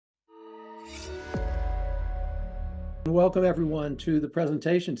Welcome everyone to the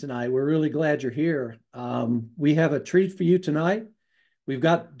presentation tonight. We're really glad you're here. We have a treat for you tonight. We've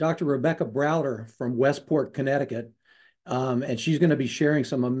got Dr. Rebekah Browder from Westport, Connecticut, and she's going to be sharing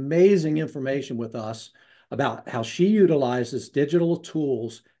some amazing information with us about how she utilizes digital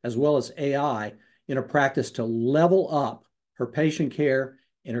tools as well as AI in a practice to level up her patient care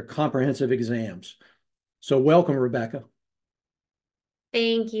and her comprehensive exams. So welcome, Rebekah.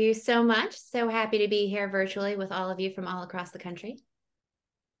 Thank you so much. So happy to be here virtually with all of you from all across the country.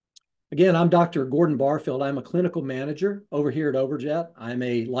 Again, I'm Dr. Gordon Barfield. I'm a clinical manager over here at Overjet. I'm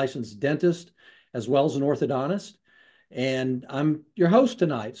a licensed dentist as well as an orthodontist, and I'm your host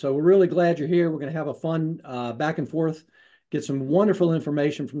tonight. So we're really glad you're here. We're going to have a fun back and forth, get some wonderful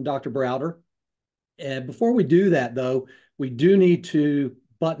information from Dr. Browder. And before we do that, though, we do need to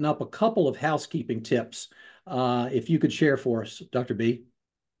button up a couple of housekeeping tips. If you could share for us, Dr. B.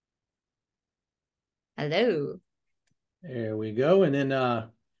 Hello. There we go. And then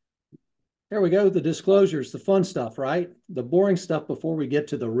there we go. The disclosures, the fun stuff, right? The boring stuff before we get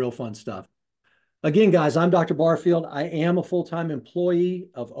to the real fun stuff. Again, guys, I'm Dr. Barfield. I am a full-time employee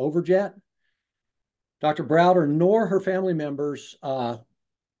of Overjet. Dr. Browder nor her family members have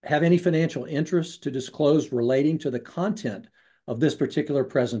any financial interest to disclose relating to the content of this particular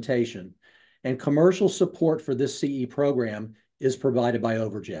presentation. And commercial support for this CE program is provided by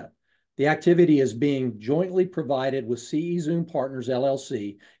Overjet. The activity is being jointly provided with CE Zoom Partners,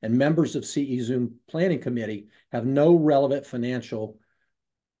 LLC, and members of CE Zoom Planning Committee have no relevant financial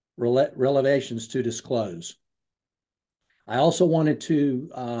relevations to disclose. I also wanted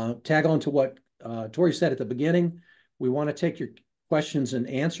to tag on to what Tori said at the beginning. We want to take your questions and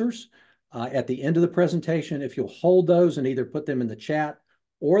answers at the end of the presentation. If you'll hold those and either put them in the chat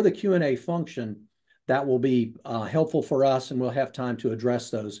or the Q&A function, that will be helpful for us, and we'll have time to address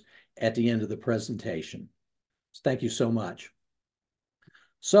those at the end of the presentation. So thank you so much.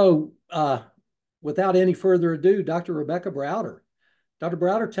 So without any further ado, Dr. Rebekah Browder. Dr.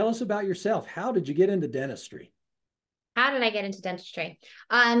 Browder, tell us about yourself. How did you get into dentistry? How did I get into dentistry?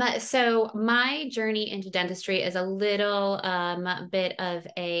 So my journey into dentistry is a little bit of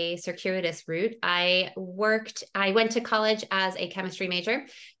a circuitous route. I went to college as a chemistry major,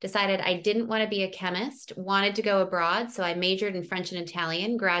 decided I didn't want to be a chemist, wanted to go abroad. So I majored in French and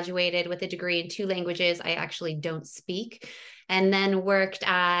Italian, graduated with a degree in 2 languages I actually don't speak, and then worked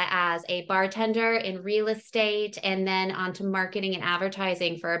as a bartender in real estate, and then onto marketing and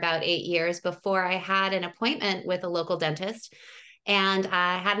advertising for about 8 years before I had an appointment with a local dentist. And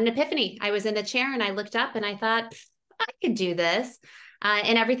I had an epiphany. I was in the chair and I looked up and I thought, I could do this.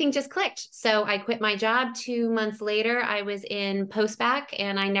 And everything just clicked. So I quit my job. 2 months later, I was in post-bac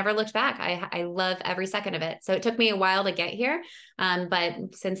and I never looked back. I love every second of it. So it took me a while to get here.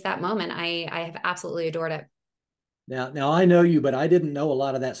 But since that moment, I have absolutely adored it. Now I know you, but I didn't know a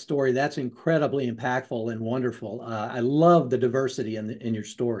lot of that story. That's incredibly impactful and wonderful. I love the diversity in your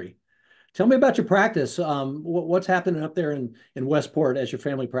story. Tell me about your practice. What's happening up there in Westport as your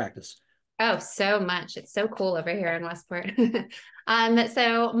family practice? Oh, so much. It's so cool over here in Westport.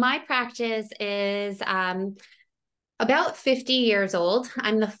 So my practice is about 50 years old.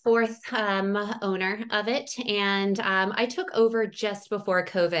 I'm the fourth owner of it. And I took over just before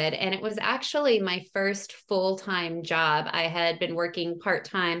COVID. And it was actually my first full-time job. I had been working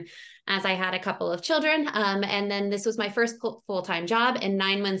part-time as I had a couple of children. And then this was my first full-time job. And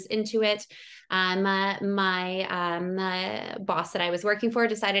 9 months into it, my boss that I was working for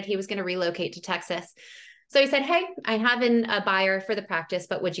decided he was going to relocate to Texas. So he said, hey, I have a buyer for the practice,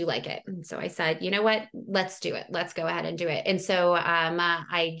 but would you like it? And so I said, you know what? Let's do it. Let's go ahead and do it. And so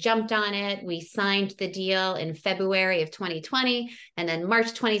I jumped on it. We signed the deal in February of 2020. And then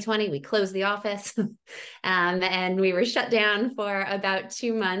March 2020, we closed the office and we were shut down for about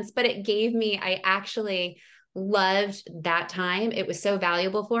 2 months. But it gave me, I actually loved that time. It was so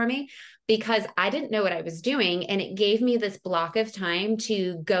valuable for me because I didn't know what I was doing. And it gave me this block of time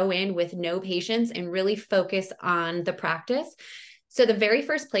to go in with no patience and really focus on the practice. So the very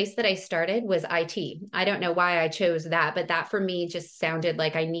first place that I started was IT. I don't know why I chose that, but that for me just sounded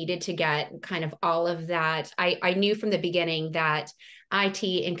like I needed to get kind of all of that. I knew from the beginning that IT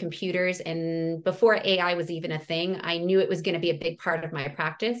and computers, and before AI was even a thing, I knew it was going to be a big part of my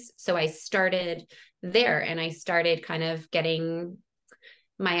practice. So I started there and I started kind of getting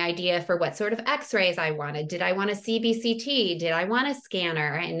my idea for what sort of x-rays I wanted. Did I want a CBCT? Did I want a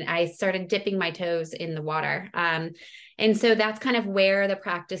scanner? And I started dipping my toes in the water. And so that's kind of where the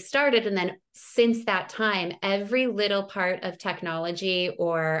practice started. And then since that time, every little part of technology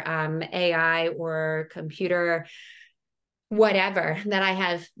or AI or computer, whatever that I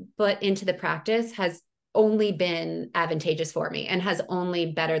have put into the practice has only been advantageous for me and has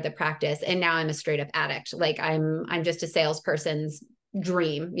only bettered the practice. And now I'm a straight up addict. Like I'm just a salesperson's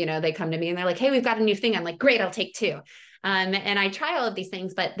dream. You know, they come to me and they're like, hey, we've got a new thing. I'm like, great, I'll take two. And I try all of these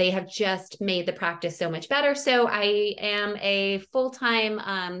things, but they have just made the practice so much better. So I am a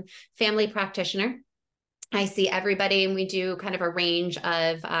full-time family practitioner. I see everybody, and we do kind of a range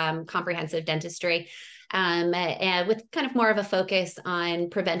of comprehensive dentistry, and with kind of more of a focus on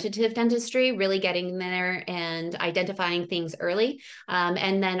preventative dentistry, really getting there and identifying things early,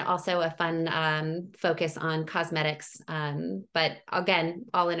 and then also a fun focus on cosmetics, but again,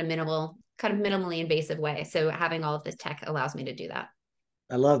 all in a kind of minimally invasive way. So having all of this tech allows me to do that.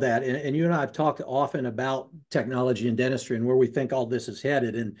 I love that. And you and I have talked often about technology in dentistry and where we think all this is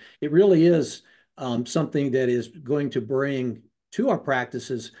headed. And it really is something that is going to bring to our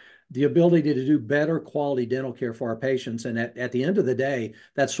practices the ability to do better quality dental care for our patients. And at the end of the day,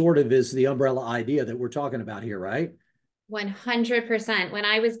 that sort of is the umbrella idea that we're talking about here, right? 100%. When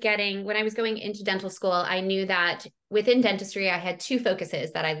I was going into dental school, I knew that within dentistry, I had two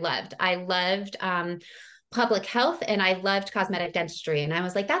focuses that I loved. I loved public health and I loved cosmetic dentistry. And I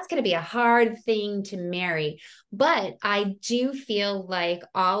was like, that's going to be a hard thing to marry. But I do feel like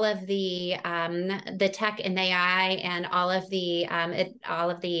all of the tech and AI and all of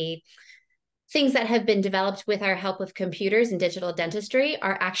the things that have been developed with our help with computers and digital dentistry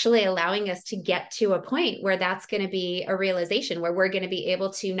are actually allowing us to get to a point where that's going to be a realization, where we're going to be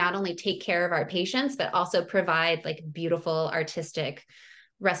able to not only take care of our patients, but also provide like beautiful artistic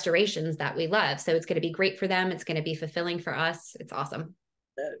restorations that we love. So it's going to be great for them. It's going to be fulfilling for us. It's awesome.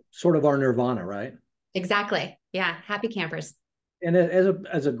 Sort of our nirvana, right? Exactly. Yeah. Happy campers. And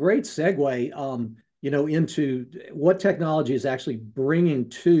as a great segue, into what technology is actually bringing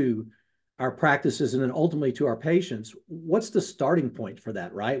to our practices and then ultimately to our patients, what's the starting point for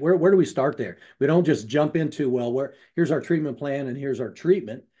that, right? Where do we start there? We don't just jump into, well, here's our treatment plan and here's our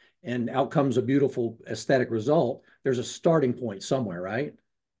treatment and out comes a beautiful aesthetic result. There's a starting point somewhere, right?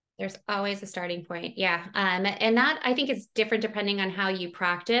 There's always a starting point. Yeah. And that I think is different depending on how you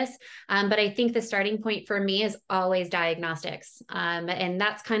practice. But I think the starting point for me is always diagnostics. And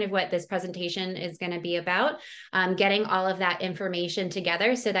that's kind of what this presentation is going to be about, getting all of that information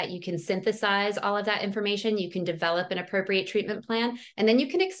together so that you can synthesize all of that information. You can develop an appropriate treatment plan, and then you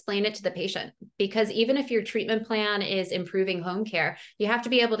can explain it to the patient. Because even if your treatment plan is improving home care, you have to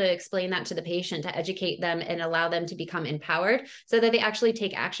be able to explain that to the patient to educate them and allow them to become empowered so that they actually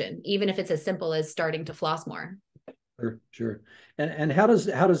take action, even if it's as simple as starting to floss more. Sure, sure. And how does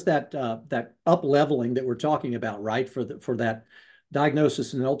that that up leveling that we're talking about, right, for that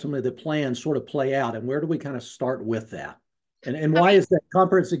diagnosis and ultimately the plan sort of play out? And where do we kind of start with that? And why is that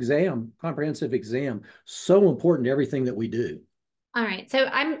comprehensive exam so important to everything that we do? All right, so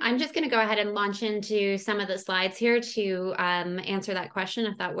I'm just going to go ahead and launch into some of the slides here to answer that question,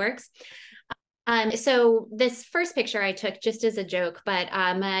 if that works. So this first picture I took just as a joke, but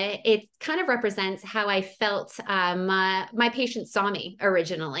it kind of represents how I felt my patients saw me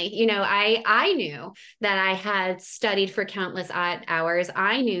originally. You know, I knew that I had studied for countless hours.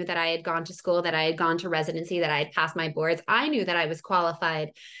 I knew that I had gone to school, that I had gone to residency, that I had passed my boards. I knew that I was qualified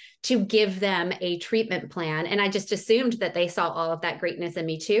to give them a treatment plan. And I just assumed that they saw all of that greatness in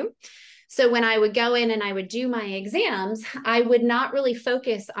me too. So when I would go in and I would do my exams, I would not really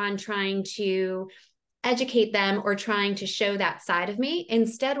focus on trying to educate them or trying to show that side of me.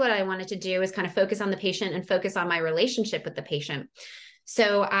 Instead, what I wanted to do is kind of focus on the patient and focus on my relationship with the patient.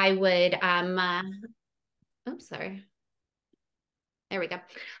 So I would, oops, sorry. There we go.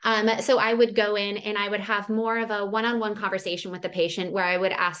 So I would go in and I would have more of a one-on-one conversation with the patient where I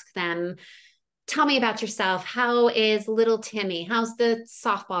would ask them, tell me about yourself. How is little Timmy? How's the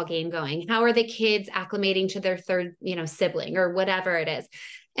softball game going? How are the kids acclimating to their third, sibling or whatever it is?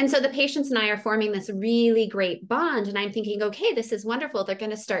 And so the patients and I are forming this really great bond. And I'm thinking, okay, this is wonderful. They're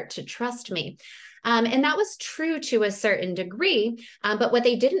going to start to trust me. And that was true to a certain degree. But what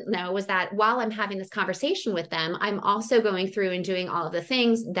they didn't know was that while I'm having this conversation with them, I'm also going through and doing all of the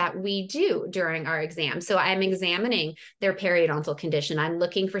things that we do during our exam. So I'm examining their periodontal condition. I'm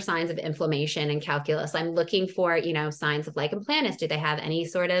looking for signs of inflammation and calculus. I'm looking for, signs of lichen planus. Do they have any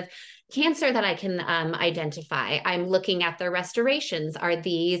sort of cancer that I can identify? I'm looking at their restorations. Are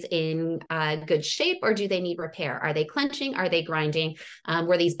these in good shape or do they need repair? Are they clenching? Are they grinding?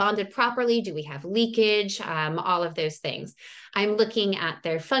 Were these bonded properly? Do we have leakage? All of those things. I'm looking at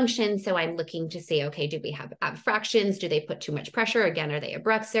their function. So I'm looking to see, okay, do we have abfractions? Do they put too much pressure? Again, are they a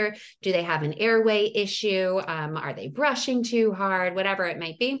bruxer? Do they have an airway issue? Are they brushing too hard? Whatever it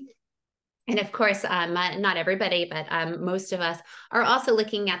might be. And of course, not everybody, but most of us are also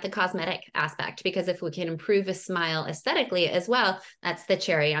looking at the cosmetic aspect, because if we can improve a smile aesthetically as well, that's the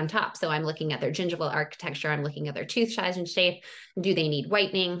cherry on top. So I'm looking at their gingival architecture, I'm looking at their tooth size and shape. Do they need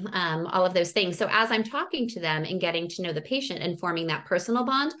whitening? All of those things. So as I'm talking to them and getting to know the patient and forming that personal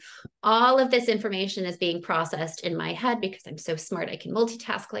bond, all of this information is being processed in my head because I'm so smart. I can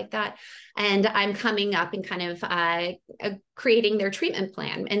multitask like that. And I'm coming up and kind of creating their treatment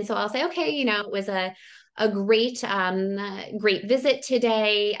plan. And so I'll say, okay, it was a great visit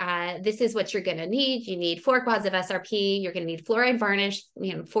today. This is what you're going to need. You need 4 quads of SRP. You're going to need fluoride varnish,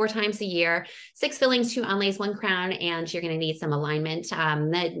 4 times a year, 6 fillings, 2 onlays, 1 crown, and you're going to need some alignment.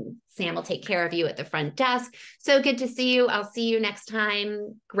 Sam will take care of you at the front desk. So good to see you. I'll see you next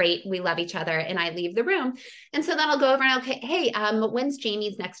time. Great. We love each other. And I leave the room. And so then I'll go over and okay, hey, when's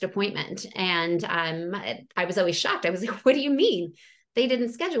Jamie's next appointment? And I was always shocked. I was like, what do you mean? They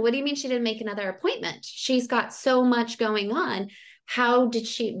didn't schedule. What do you mean she didn't make another appointment? She's got so much going on.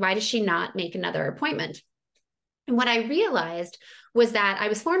 Why does she not make another appointment? And what I realized was that I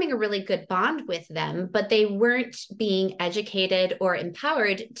was forming a really good bond with them, but they weren't being educated or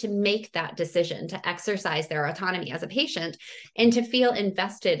empowered to make that decision, to exercise their autonomy as a patient and to feel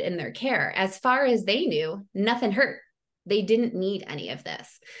invested in their care. As far as they knew, nothing hurt. They didn't need any of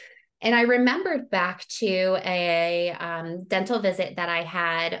this. And I remembered back to a dental visit that I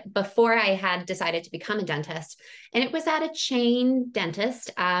had before I had decided to become a dentist. And it was at a chain dentist.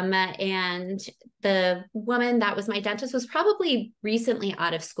 And the woman that was my dentist was probably recently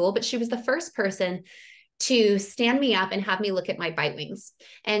out of school, but she was the first person to stand me up and have me look at my bite wings.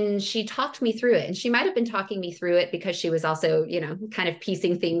 And she talked me through it. And she might have been talking me through it because she was also, kind of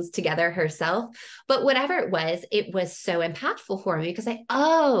piecing things together herself. But whatever it was so impactful for me because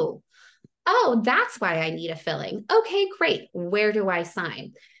oh, that's why I need a filling. Okay, great. Where do I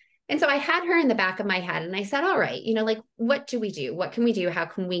sign? And so I had her in the back of my head and I said, all right, what do we do? What can we do? How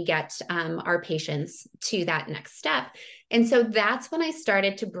can we get our patients to that next step? And so that's when I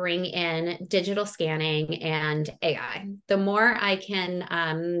started to bring in digital scanning and AI. The more I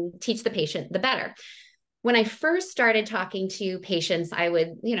can teach the patient, the better. When I first started talking to patients, I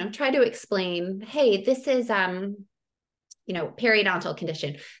would, try to explain, hey, this is, periodontal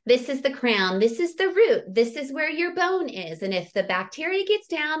condition. This is the crown. This is the root. This is where your bone is. And if the bacteria gets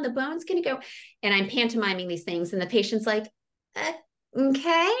down, the bone's going to go. And I'm pantomiming these things. And the patient's like,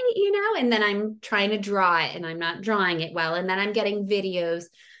 okay, and then I'm trying to draw it and I'm not drawing it well. And then I'm getting videos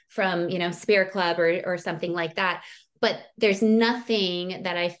from, Spirit Club or something like that. But there's nothing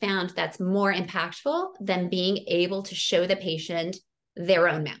that I found that's more impactful than being able to show the patient their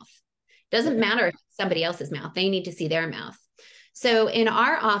own mouth. Doesn't matter if it's somebody else's mouth. They need to see their mouth. So in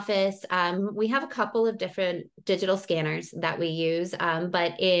our office, we have a couple of different digital scanners that we use,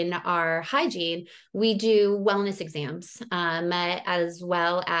 but in our hygiene, we do wellness exams as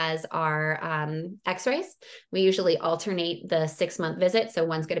well as our x-rays. We usually alternate the 6-month visit. So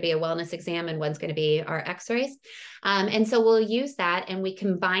one's going to be a wellness exam and one's going to be our x-rays. And so we'll use that and we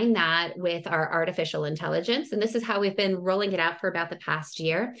combine that with our artificial intelligence. And this is how we've been rolling it out for about the past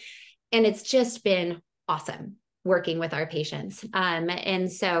year. And it's just been awesome working with our patients.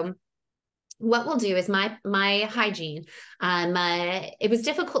 And so what we'll do is my hygiene, it was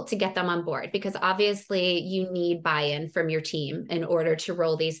difficult to get them on board because obviously you need buy-in from your team in order to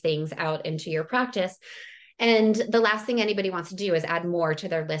roll these things out into your practice. And the last thing anybody wants to do is add more to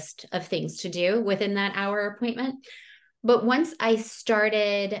their list of things to do within that hour appointment. But once I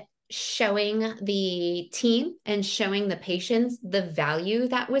started showing the team and showing the patients the value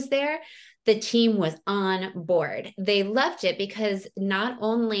that was there, the team was on board. They loved it because not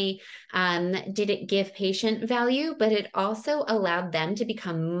only did it give patient value, but it also allowed them to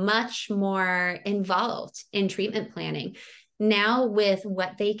become much more involved in treatment planning. Now with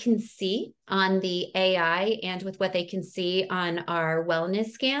what they can see on the AI and with what they can see on our wellness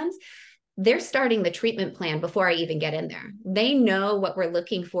scans, they're starting the treatment plan before I even get in there. They know what we're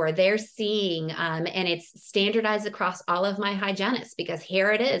looking for. They're seeing, and it's standardized across all of my hygienists because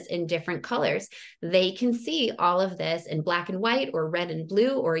here it is in different colors. They can see all of this in black and white or red and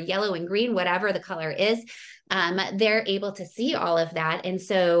blue or yellow and green, whatever the color is. They're able to see all of that. And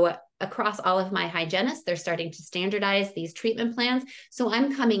so across all of my hygienists, they're starting to standardize these treatment plans. So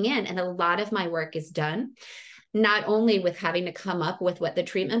I'm coming in and a lot of my work is done. Not only with having to come up with what the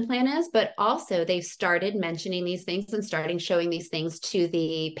treatment plan is, but also they've started mentioning these things and starting showing these things to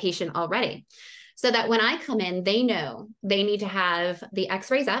the patient already. So that when I come in, they know they need to have the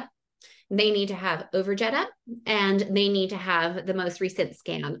x-rays up. they need to have Overjet up, and they need to have the most recent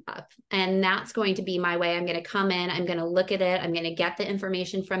scan up. And that's going to be my way. I'm going to come in, I'm going to look at it, I'm going to get the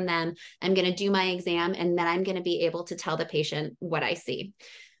information from them, I'm going to do my exam, and then I'm going to be able to tell the patient what I see.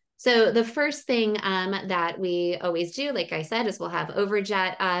 So the first thing that we always do, like I said, is we'll have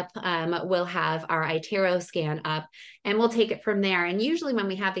Overjet up, we'll have our iTero scan up, and we'll take it from there. And usually when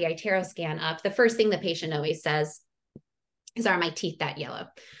we have the iTero scan up, the first thing the patient always says is, "Are my teeth that yellow?"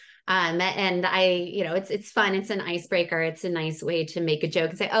 And it's fun. It's an icebreaker. It's a nice way to make a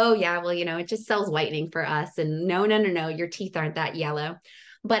joke and say, "Oh yeah, well, it just sells whitening for us." And no, your teeth aren't that yellow.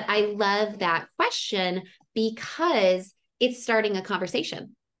 But I love that question because it's starting a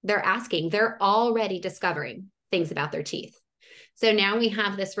conversation. They're asking, they're already discovering things about their teeth. So now we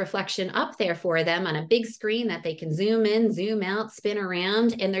have this reflection up there for them on a big screen that they can zoom in, zoom out, spin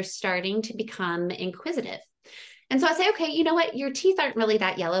around, and they're starting to become inquisitive. And so I say, okay, you know what? Your teeth aren't really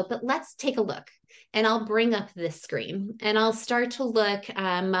that yellow, but let's take a look. And I'll bring up this screen and I'll start to look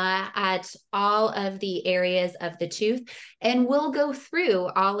at all of the areas of the tooth, and we'll go through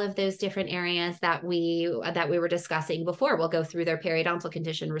all of those different areas that we were discussing before. We'll go through their periodontal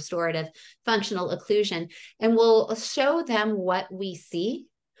condition, restorative, functional occlusion, and we'll show them what we see,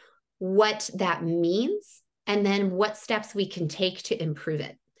 what that means, and then what steps we can take to improve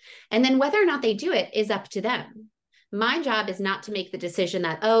it. And then whether or not they do it is up to them. My job is not to make the decision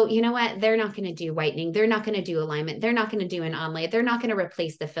that, oh, you know what, they're not going to do whitening, they're not going to do alignment, they're not going to do an onlay, they're not going to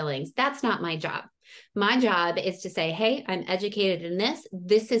replace the fillings. That's not my job. My job is to say, hey, I'm educated in this.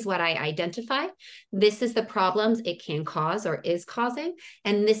 This is what I identify. This is the problems it can cause or is causing.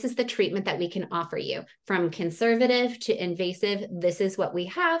 And this is the treatment that we can offer you. From conservative to invasive, this is what we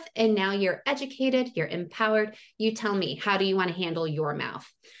have. And now you're educated, you're empowered. You tell me, how do you want to handle your mouth?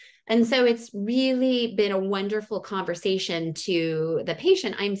 And so it's really been a wonderful conversation to the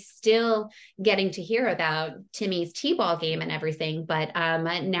patient. I'm still getting to hear about Timmy's T-ball game and everything, but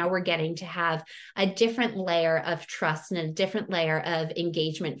now we're getting to have a different layer of trust and a different layer of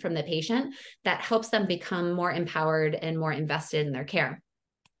engagement from the patient that helps them become more empowered and more invested in their care.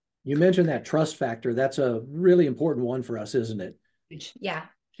 You mentioned that trust factor. That's a really important one for us, isn't it? Yeah,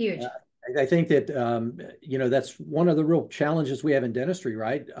 huge. I think that, that's one of the real challenges we have in dentistry,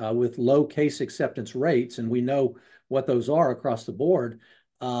 right? With low case acceptance rates, and we know what those are across the board.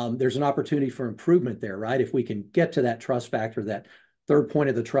 There's an opportunity for improvement there, right? If we can get to that trust factor, that third point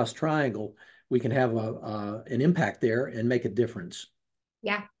of the trust triangle, we can have an impact there and make a difference.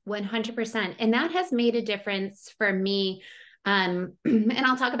 Yeah, 100%. And that has made a difference for me. And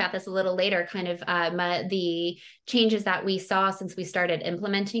I'll talk about this a little later, kind of the changes that we saw since we started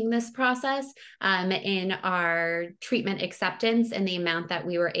implementing this process in our treatment acceptance and the amount that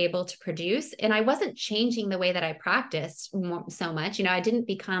we were able to produce. And I wasn't changing the way that I practiced so much. I didn't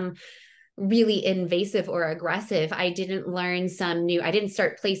become really invasive or aggressive. I didn't learn I didn't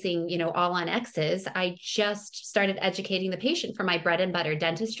start placing, all on X's. I just started educating the patient for my bread and butter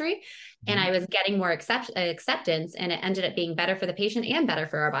dentistry. And I was getting more acceptance, and it ended up being better for the patient and better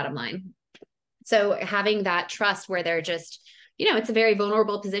for our bottom line. So having that trust where they're just, it's a very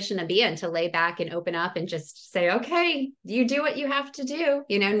vulnerable position to be in, to lay back and open up and just say, okay, you do what you have to do.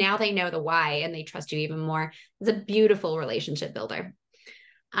 Now they know the why and they trust you even more. It's a beautiful relationship builder.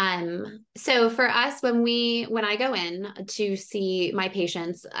 So for us, when I go in to see my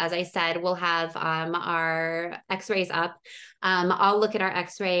patients, as I said, we'll have our x-rays up. I'll look at our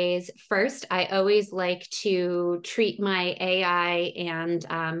x-rays first. I always like to treat my AI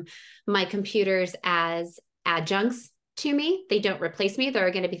and my computers as adjuncts to me. They don't replace me. There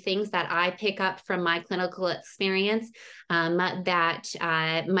are going to be things that I pick up from my clinical experience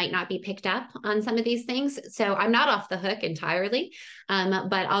that might not be picked up on some of these things. So I'm not off the hook entirely,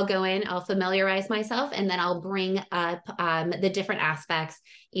 but I'll go in, I'll familiarize myself, and then I'll bring up the different aspects,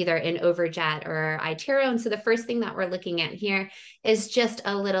 either in Overjet or iTero. And so the first thing that we're looking at here is just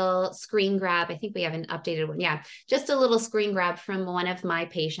a little screen grab. I think we have an updated one. Yeah, just a little screen grab from one of my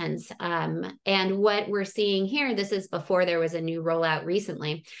patients. And what we're seeing here, this is before there was a new rollout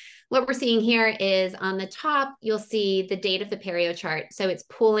recently. What we're seeing here is on the top, you'll see the date of the perio chart. So it's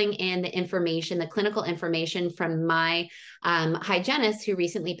pulling in the information, the clinical information from my hygienist who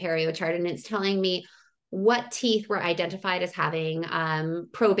recently perio charted, and it's telling me what teeth were identified as having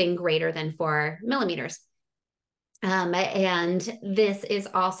probing greater than 4 millimeters. And this is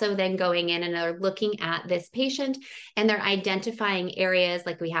also then going in and they're looking at this patient and they're identifying areas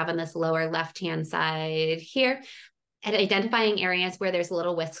like we have on this lower left-hand side here, and identifying areas where there's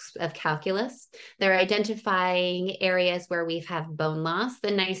little wisps of calculus. They're identifying areas where we have bone loss.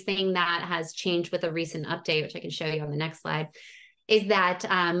 The nice thing that has changed with a recent update, which I can show you on the next slide, is that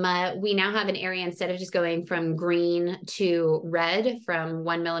we now have an area, instead of just going from green to red from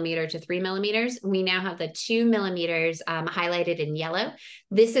 1 millimeter to 3 millimeters, we now have the 2 millimeters highlighted in yellow.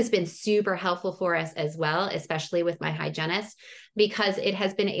 This has been super helpful for us as well, especially with my hygienist, because it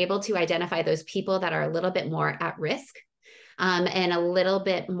has been able to identify those people that are a little bit more at risk. And a little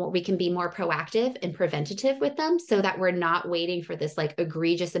bit more, we can be more proactive and preventative with them, so that we're not waiting for this like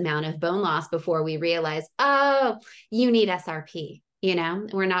egregious amount of bone loss before we realize, oh, you need SRP.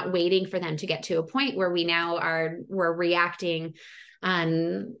 We're not waiting for them to get to a point where we're reacting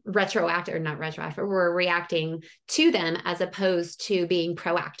retroactive, or not retroactive, we're reacting to them as opposed to being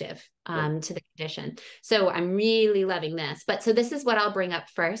proactive to the condition. So I'm really loving this. But so this is what I'll bring up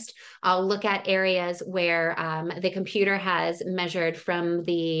first. I'll look at areas where the computer has measured from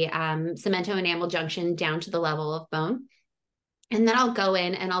the cemento enamel junction down to the level of bone. And then I'll go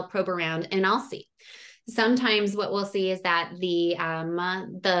in and I'll probe around and I'll see. Sometimes what we'll see is that the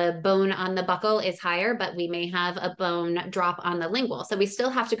bone on the buccal is higher, but we may have a bone drop on the lingual. So we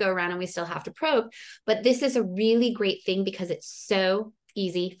still have to go around and we still have to probe. But this is a really great thing because it's so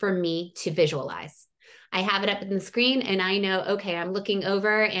easy for me to visualize. I have it up in the screen and I know, okay, I'm looking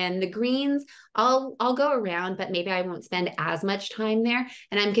over, and the greens, I'll go around, but maybe I won't spend as much time there.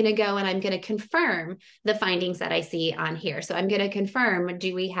 And I'm going to go and I'm going to confirm the findings that I see on here. So I'm going to confirm,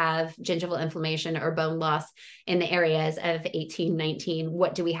 do we have gingival inflammation or bone loss in the areas of 18, 19?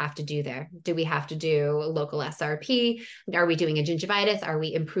 What do we have to do there? Do we have to do local SRP? Are we doing a gingivitis? Are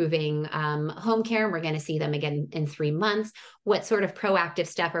we improving home care? We're going to see them again in 3 months. What sort of proactive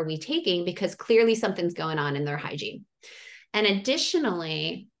step are we taking? Because clearly something's going on in their hygiene. And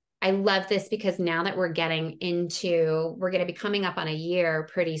additionally, I love this because now that we're going to be coming up on a year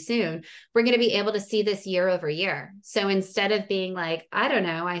pretty soon, we're going to be able to see this year over year. So instead of being like, I don't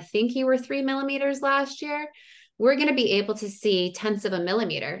know, I think you were 3 millimeters last year, we're going to be able to see tenths of a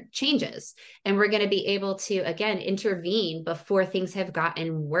millimeter changes. And we're going to be able to, again, intervene before things have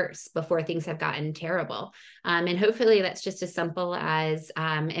gotten worse, before things have gotten terrible. And hopefully that's just as simple as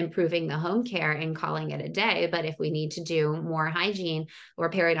improving the home care and calling it a day. But if we need to do more hygiene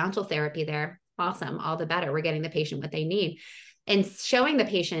or periodontal therapy there, awesome, all the better. We're getting the patient what they need. And showing the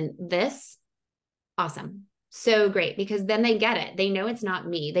patient this, awesome. So great, because then they get it. They know it's not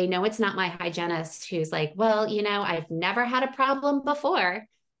me. They know it's not my hygienist who's like, well, I've never had a problem before.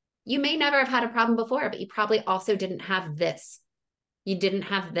 You may never have had a problem before, but you probably also didn't have this. You didn't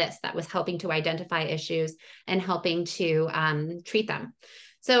have this that was helping to identify issues and helping to treat them.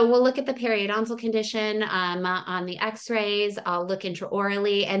 So we'll look at the periodontal condition on the x-rays. I'll look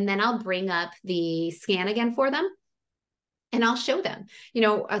intraorally, and then I'll bring up the scan again for them. And I'll show them,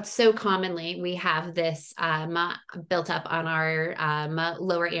 so commonly we have this built up on our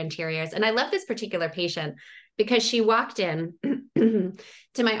lower anteriors. And I love this particular patient because she walked in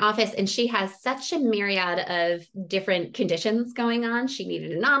to my office and she has such a myriad of different conditions going on. She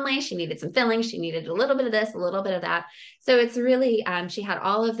needed an onlay, she needed some filling, she needed a little bit of this, a little bit of that. So it's really, she had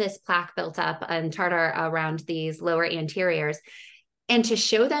all of this plaque built up and tartar around these lower anteriors. And to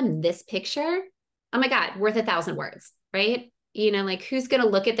show them this picture, oh my God, worth 1,000 words. Right? Like who's going to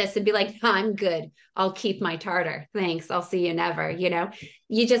look at this and be like, I'm good. I'll keep my tartar. Thanks. I'll see you never.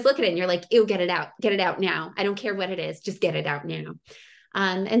 You just look at it and you're like, ew, get it out now. I don't care what it is. Just get it out now.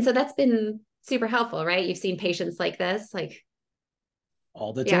 And so that's been super helpful, right? You've seen patients like this, like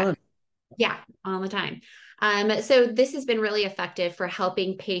all the time. Yeah, all the time. So this has been really effective for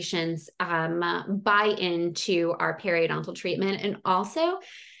helping patients buy into our periodontal treatment, and also,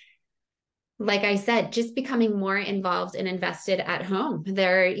 like I said, just becoming more involved and invested at home.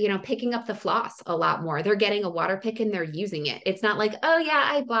 They're, picking up the floss a lot more. They're getting a water pick and they're using it. It's not like, oh yeah,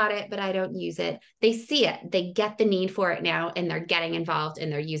 I bought it, but I don't use it. They see it, they get the need for it now, and they're getting involved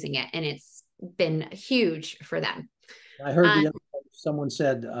and they're using it. And it's been huge for them. I heard someone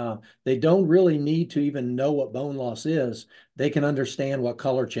said they don't really need to even know what bone loss is. They can understand what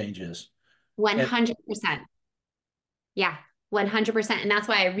color change is. 100%. Yeah. 100%. And that's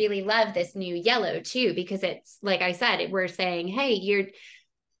why I really love this new yellow too, because it's like I said, we're saying, hey,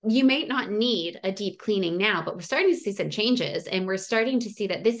 you may not need a deep cleaning now, but we're starting to see some changes, and we're starting to see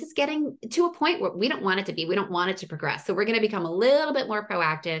that this is getting to a point where we don't want it to be. We don't want it to progress. So we're going to become a little bit more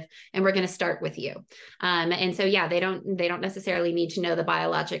proactive, and we're going to start with you. And so, yeah, they don't necessarily need to know the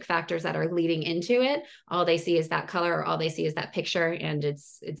biologic factors that are leading into it. All they see is that color, or all they see is that picture, and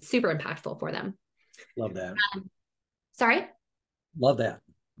it's super impactful for them. Love that. Sorry? Love that.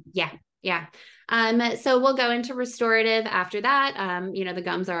 Yeah. Yeah. So we'll go into restorative after that. The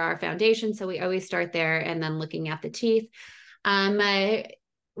gums are our foundation. So we always start there and then looking at the teeth.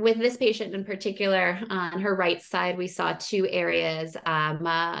 with this patient in particular, on her right side, we saw two areas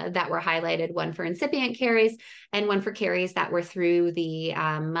that were highlighted, one for incipient caries and one for caries that were through the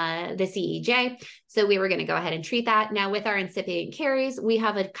CEJ. So we were going to go ahead and treat that. Now with our incipient caries, we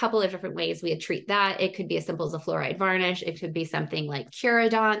have a couple of different ways we would treat that. It could be as simple as a fluoride varnish. It could be something like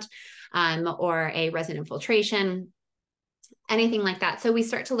Curodont or a resin infiltration, anything like that. So we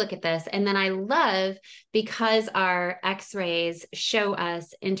start to look at this. And then I love, because our x-rays show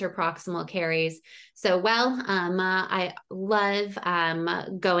us interproximal caries so well, I love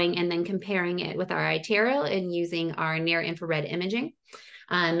going and then comparing it with our iTero and using our near infrared imaging.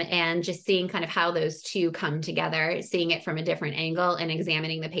 And just seeing kind of how those two come together, seeing it from a different angle and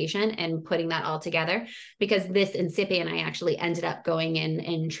examining the patient and putting that all together. Because this incipient, I actually ended up going in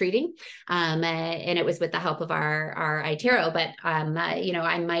and treating, and it was with the help of our iTero, but I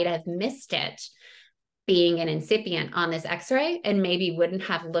might have missed it being an incipient on this x-ray and maybe wouldn't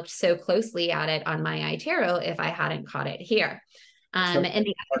have looked so closely at it on my iTero if I hadn't caught it here. And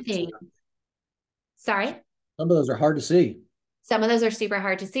the other thing, sorry? Some of those are hard to see. Some of those are super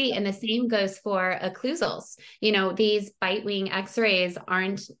hard to see. And the same goes for occlusals. These bite wing x-rays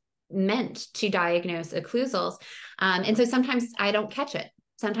aren't meant to diagnose occlusals. And so sometimes I don't catch it.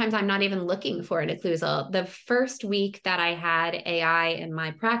 Sometimes I'm not even looking for an occlusal. The first week that I had AI in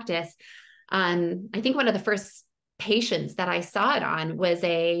my practice, I think one of the first patients that I saw it on was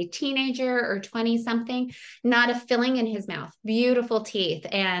a teenager or 20 something, not a filling in his mouth, beautiful teeth,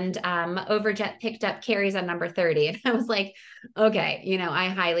 and Overjet picked up caries on number 30. And I was like, okay, I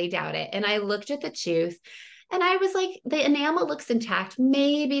highly doubt it. And I looked at the tooth and I was like, the enamel looks intact.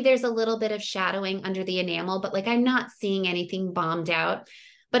 Maybe there's a little bit of shadowing under the enamel, but like, I'm not seeing anything bombed out.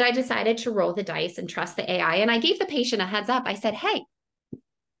 But I decided to roll the dice and trust the AI. And I gave the patient a heads up. I said, hey,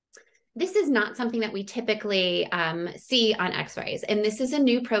 this is not something that we typically see on x-rays. And this is a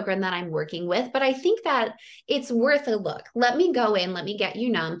new program that I'm working with, but I think that it's worth a look. Let me go in, let me get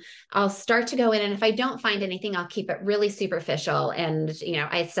you numb. I'll start to go in. And if I don't find anything, I'll keep it really superficial. And,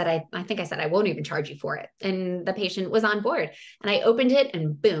 I think I said, I won't even charge you for it. And the patient was on board, and I opened it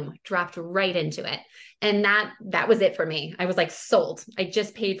and boom, dropped right into it. And that was it for me. I was like, sold. I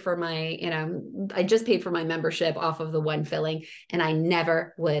just paid for my membership off of the one filling, and I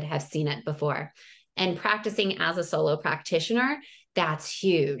never would have seen it before. And practicing as a solo practitioner, that's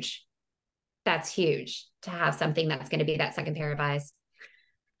huge. That's huge to have something that's going to be that second pair of eyes.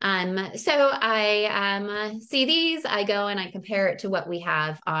 So I see these, I go and I compare it to what we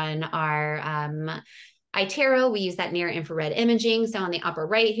have on our iTero. We use that near infrared imaging. So on the upper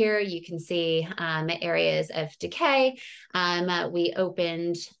right here, you can see areas of decay. We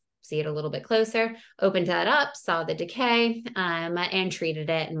opened, see it a little bit closer, opened that up, saw the decay, and treated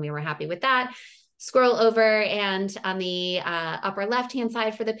it, and we were happy with that. Scroll over, and on the upper left-hand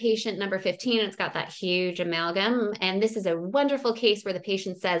side for the patient, number 15, it's got that huge amalgam. And this is a wonderful case where the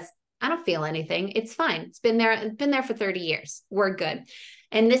patient says, I don't feel anything. It's fine. It's been there for 30 years. We're good.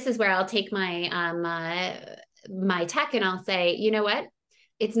 And this is where I'll take my my tech and I'll say, you know what?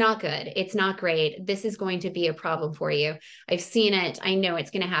 It's not good. It's not great. This is going to be a problem for you. I've seen it. I know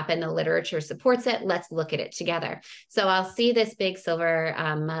it's going to happen. The literature supports it. Let's look at it together. So I'll see this big silver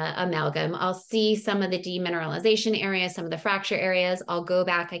amalgam. I'll see some of the demineralization areas, some of the fracture areas. I'll go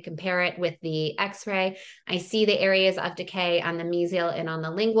back. I compare it with the x-ray. I see the areas of decay on the mesial and on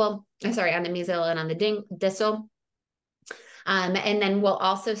the lingual. Sorry, on the mesial and on the distal. And then we'll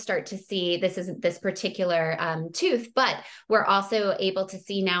also start to see, this particular tooth, but we're also able to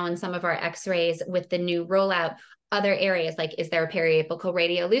see now in some of our x-rays with the new rollout, other areas like, is there a periapical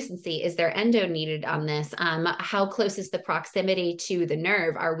radiolucency? Is there endo needed on this? How close is the proximity to the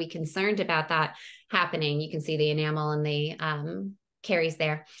nerve? Are we concerned about that happening? You can see the enamel and the caries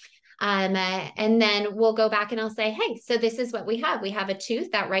there. And then we'll go back and I'll say, hey, so this is what we have. We have a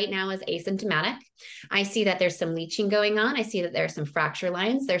tooth that right now is asymptomatic. I see that there's some leaching going on. I see that there's some fracture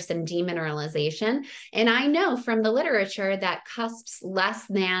lines. There's some demineralization. And I know from the literature that cusps less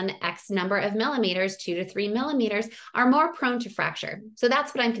than X number of millimeters, 2 to 3 millimeters, are more prone to fracture. So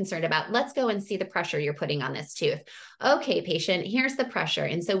that's what I'm concerned about. Let's go and see the pressure you're putting on this tooth. Okay, patient, here's the pressure.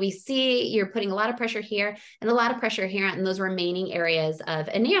 And so we see you're putting a lot of pressure here and a lot of pressure here in those remaining areas of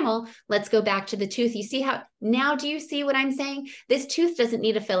enamel. Let's go back to the tooth. You see how Now, do you see what I'm saying? This tooth doesn't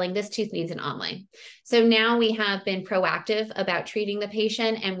need a filling. This tooth needs an onlay. So now we have been proactive about treating the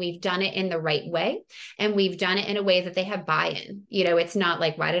patient, and we've done it in the right way. And we've done it in a way that they have buy-in. You know, it's not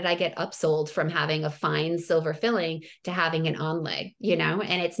like, why did I get upsold from having a fine silver filling to having an onlay, you know?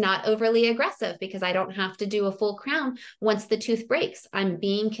 And it's not overly aggressive because I don't have to do a full crown once the tooth breaks. I'm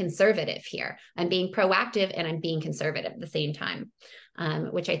being conservative here. I'm being proactive and I'm being conservative at the same time,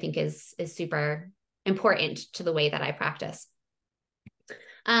 which I think is super important to the way that I practice.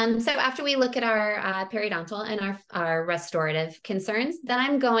 So after we look at our periodontal and our restorative concerns, then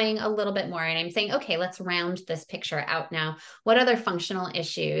I'm going a little bit more and I'm saying, okay, let's round this picture out now. What other functional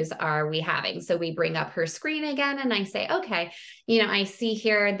issues are we having? So we bring up her screen again and I say, okay, you know, I see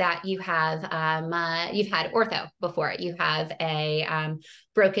here that you have, you've had ortho before. You have a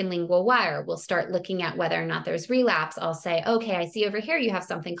broken lingual wire. We'll start looking at whether or not there's relapse. I'll say, okay, I see over here you have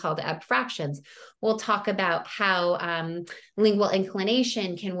something called abfractions. We'll talk about how lingual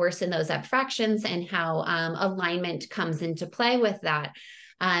inclination can worsen those abfractions and how alignment comes into play with that.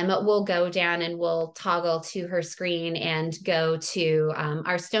 We'll go down and we'll toggle to her screen and go to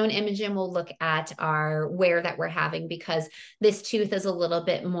our stone image, and we'll look at our wear that we're having, because this tooth is a little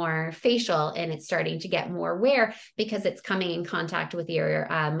bit more facial and it's starting to get more wear because it's coming in contact with your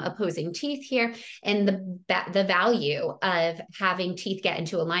opposing teeth here, and the value of having teeth get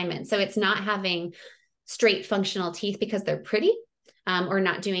into alignment. So it's not having straight functional teeth because they're pretty, or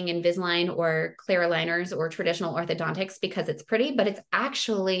not doing Invisalign or clear aligners or traditional orthodontics because it's pretty, but it's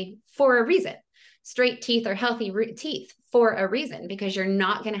actually for a reason. Straight teeth are healthy teeth for a reason, because you're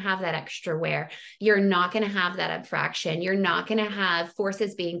not going to have that extra wear. You're not going to have that abfraction. You're not going to have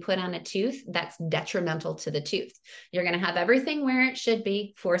forces being put on a tooth that's detrimental to the tooth. You're going to have everything where it should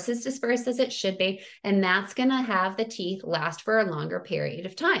be, forces dispersed as it should be, and that's going to have the teeth last for a longer period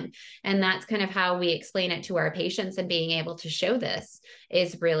of time. And that's kind of how we explain it to our patients, and being able to show this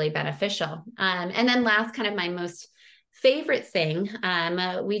is really beneficial. And then last, kind of my most favorite thing,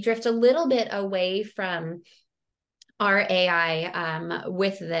 we drift a little bit away from our AI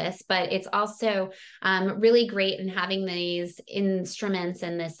with this, but it's also really great in having these instruments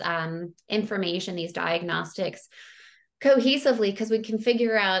and this information, these diagnostics cohesively, because we can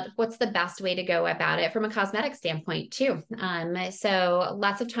figure out what's the best way to go about it from a cosmetic standpoint too. So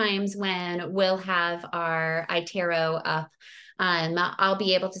lots of times when we'll have our iTero up, I'll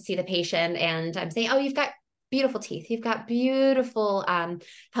be able to see the patient and I'm saying, oh, you've got beautiful teeth. You've got beautiful,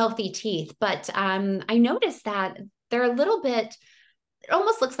 healthy teeth. But I noticed that they're a little bit, it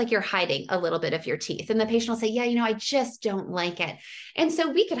almost looks like you're hiding a little bit of your teeth. And the patient will say, yeah, you know, I just don't like it. And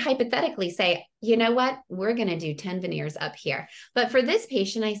so we could hypothetically say, you know what, we're going to do 10 veneers up here. But for this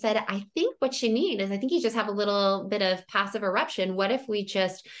patient, I said, I think what you need is, I think you just have a little bit of passive eruption. What if we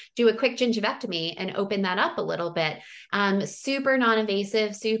just do a quick gingivectomy and open that up a little bit? Super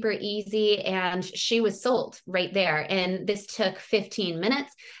non-invasive, super easy. And she was sold right there. And this took 15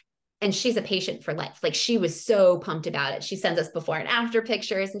 minutes. And she's a patient for life. Like, she was so pumped about it. She sends us before and after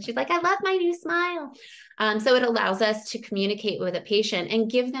pictures and she's like, I love my new smile. So it allows us to communicate with a patient and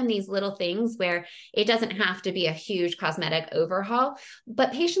give them these little things where it doesn't have to be a huge cosmetic overhaul,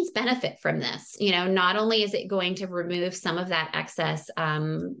 but patients benefit from this. You know, not only is it going to remove some of that excess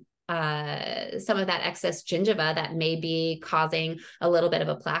gingiva that may be causing a little bit of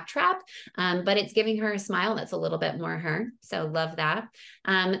a plaque trap, but it's giving her a smile that's a little bit more her. So love that.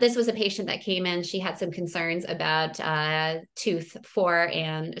 This was a patient that came in. She had some concerns about tooth 3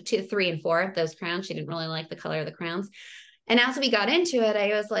 and 4, those crowns. She didn't really like the color of the crowns. And as we got into it,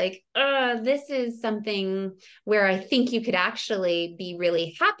 I was like, this is something where I think you could actually be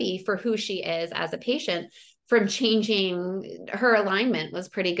really happy for who she is as a patient. From changing her alignment was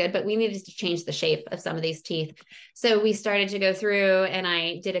pretty good, but we needed to change the shape of some of these teeth. So we started to go through and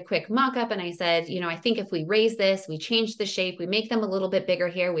I did a quick mock-up and I said, you know, I think if we raise this, we change the shape, we make them a little bit bigger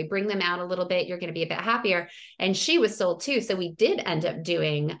here, we bring them out a little bit, you're going to be a bit happier. And she was sold too. So we did end up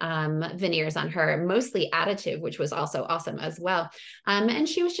doing veneers on her, mostly additive, which was also awesome as well. And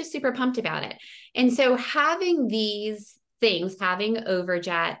she was just super pumped about it. And so having these things, having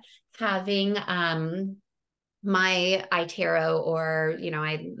Overjet, having my iTero, or, you know,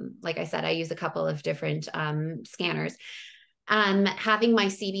 like I said, I use a couple of different scanners. Having my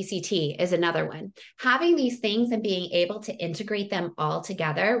CBCT is another one. Having these things and being able to integrate them all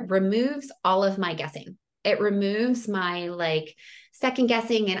together removes all of my guessing. It removes my second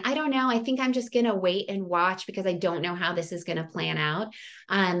guessing. And I don't know, I think I'm just going to wait and watch because I don't know how this is going to plan out.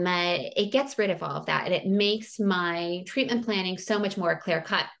 It gets rid of all of that. And it makes my treatment planning so much more clear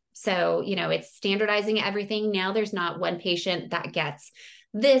cut. So, you know, it's standardizing everything. Now there's not one patient that gets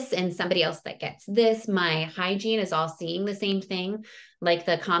this and somebody else that gets this. My hygiene is all seeing the same thing. Like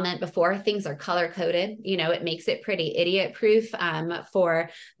the comment before, things are color coded. You know, it makes it pretty idiot proof for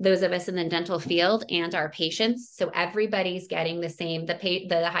those of us in the dental field and our patients. So everybody's getting the same.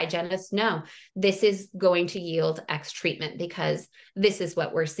 The hygienists know this is going to yield X treatment because this is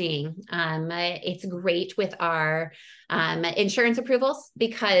what we're seeing. It's great with our insurance approvals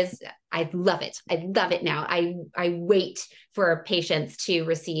because I love it. I love it now. I wait for patients to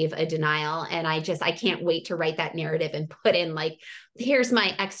receive a denial, and I can't wait to write that narrative and put in like, here's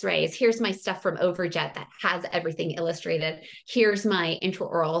my x-rays, here's my stuff from Overjet that has everything illustrated, here's my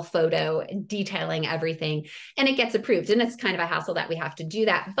intraoral photo detailing everything, and it gets approved. And it's kind of a hassle that we have to do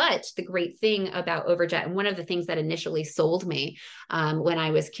that. But the great thing about Overjet, and one of the things that initially sold me when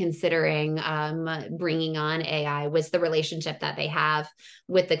I was considering bringing on AI, was the relationship that they have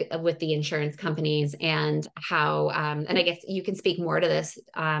with the insurance companies, and how and I guess you can speak more to this,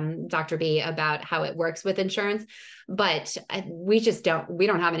 Dr. B, about how it works with insurance, but we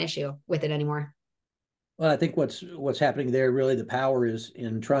don't have an issue with it anymore. Well, I think what's happening there, really the power is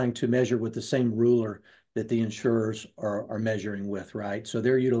in trying to measure with the same ruler that the insurers are measuring with, right? So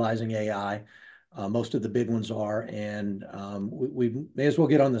they're utilizing AI. Most of the big ones are, and we may as well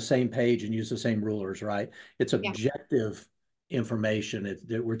get on the same page and use the same rulers, right? It's Yeah. objective information.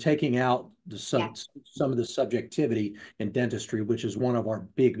 That we're taking out Yeah. some of the subjectivity in dentistry, which is one of our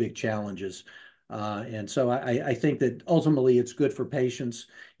big challenges. And so I think that ultimately it's good for patients.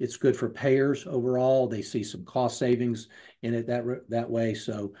 It's good for payers overall. They see some cost savings in it that way.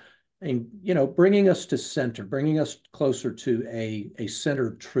 So, and bringing us to center, bringing us closer to a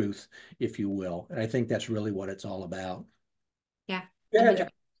centered truth, if you will. And I think that's really what it's all about. Yeah. Yeah, 100.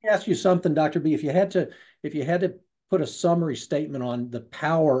 let me ask you something, Dr. B. If you had to put a summary statement on the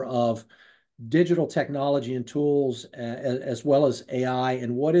power of digital technology and tools, as well as AI,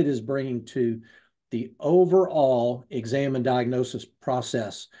 and what it is bringing to the overall exam and diagnosis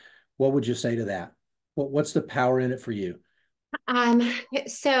process, what would you say to that? What's the power in it for you? Um,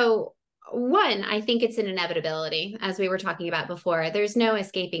 so one, I think it's an inevitability, as we were talking about before. There's no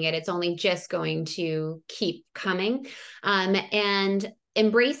escaping it. It's only just going to keep coming. And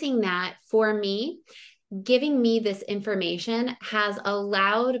embracing that for me, giving me this information has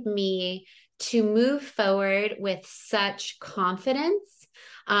allowed me to move forward with such confidence.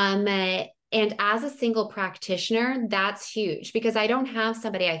 And as a single practitioner, that's huge because I don't have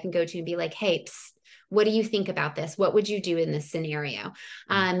somebody I can go to and be like, hey, psst, what do you think about this? What would you do in this scenario?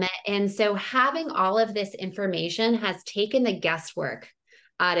 And so having all of this information has taken the guesswork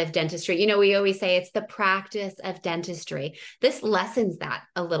out of dentistry. You know, we always say it's the practice of dentistry. This lessens that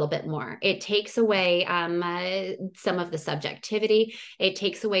a little bit more. It takes away some of the subjectivity. It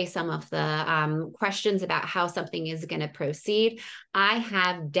takes away some of the questions about how something is going to proceed. I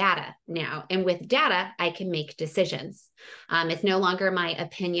have data now, and with data, I can make decisions. It's no longer my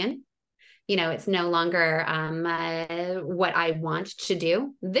opinion. It's no longer what I want to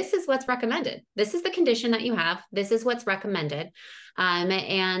do. This is what's recommended. This is the condition that you have. This is what's recommended.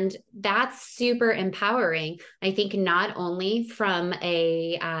 And that's super empowering, I think, not only from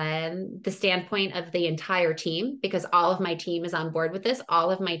the standpoint of the entire team, because all of my team is on board with this.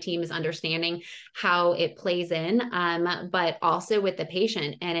 All of my team is understanding how it plays in, but also with the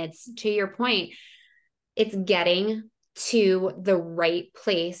patient. And it's, to your point, it's getting to the right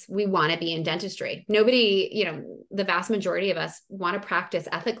place we want to be in dentistry. Nobody, the vast majority of us want to practice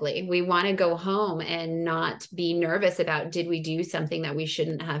ethically. We want to go home and not be nervous about, did we do something that we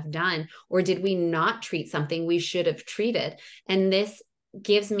shouldn't have done? Or did we not treat something we should have treated? And this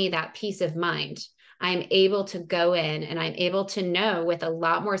gives me that peace of mind. I'm able to go in and I'm able to know with a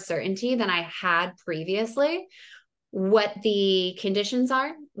lot more certainty than I had previously what the conditions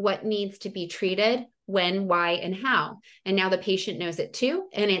are, what needs to be treated, when, why, and how. And now the patient knows it too,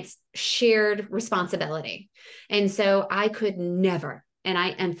 and it's shared responsibility. And so I could never, and I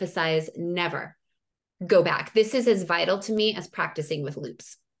emphasize never, go back. This is as vital to me as practicing with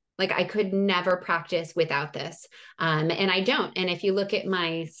loops. Like I could never practice without this. And I don't. And if you look at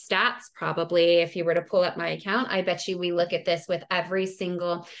my stats, probably if you were to pull up my account, I bet you we look at this with every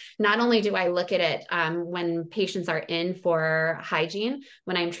single, not only do I look at it when patients are in for hygiene,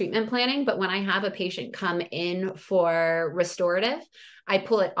 when I'm treatment planning, but when I have a patient come in for restorative, I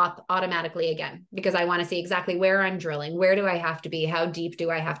pull it up automatically again, because I want to see exactly where I'm drilling. Where do I have to be? How deep do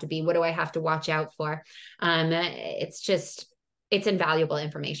I have to be? What do I have to watch out for? It's invaluable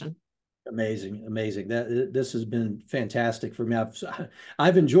information. Amazing. This has been fantastic for me.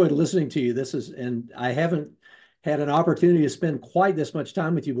 I've enjoyed listening to you. And I haven't had an opportunity to spend quite this much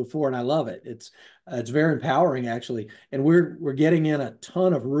time with you before, and I love it. It's very empowering, actually. And we're getting in a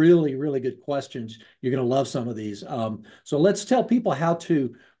ton of really, really good questions. You're going to love some of these. So let's tell people how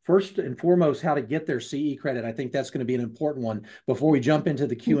to, first and foremost, how to get their CE credit. I think that's going to be an important one before we jump into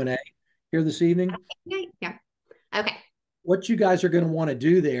the Q&A here this evening. Yeah. Okay. What you guys are going to want to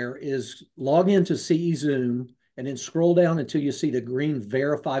do there is log into CE Zoom and then scroll down until you see the green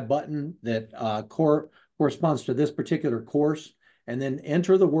verify button that corresponds to this particular course, and then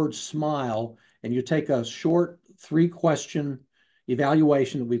enter the word smile, and you take a short 3-question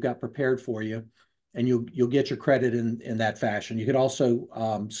evaluation that we've got prepared for you, and you'll get your credit in that fashion. You could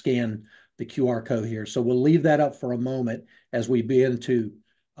also scan the QR code here. So we'll leave that up for a moment as we begin to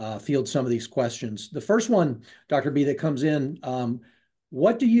field some of these questions. The first one, Dr. B, that comes in,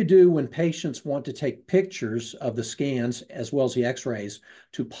 what do you do when patients want to take pictures of the scans as well as the x-rays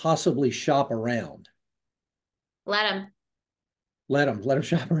to possibly shop around? Let them. Let them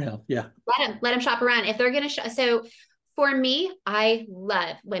shop around. Yeah. Let them shop around. If they're going to, so for me, I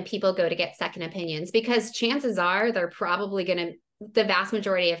love when people go to get second opinions, because chances are they're probably going to, the vast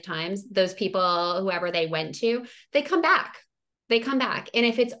majority of times, those people, whoever they went to, they come back. They come back. And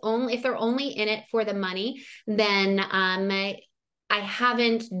if they're only in it for the money, then I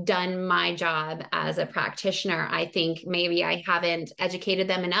haven't done my job as a practitioner. I think maybe I haven't educated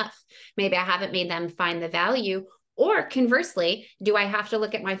them enough. Maybe I haven't made them find the value. Or conversely, do I have to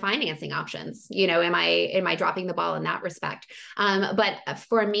look at my financing options? You know, am I dropping the ball in that respect? But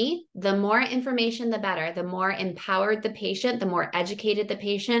for me, the more information, the better. The more empowered the patient, the more educated the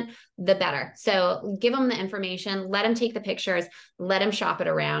patient, the better. So give them the information, let them take the pictures, let them shop it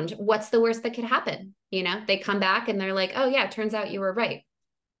around. What's the worst that could happen? You know, they come back and they're like, oh yeah, it turns out you were right.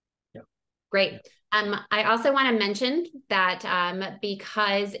 Yeah. Great. I also want to mention that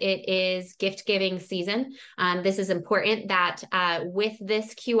because it is gift giving season, this is important that with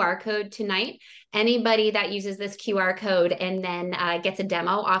this QR code tonight, anybody that uses this QR code and then gets a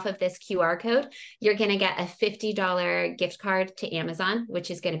demo off of this QR code, you're going to get a $50 gift card to Amazon, which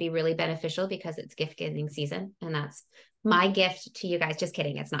is going to be really beneficial because it's gift giving season. And that's my gift to you guys. Just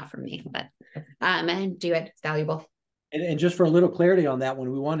kidding. It's not from me, but do it. It's valuable. And just for a little clarity on that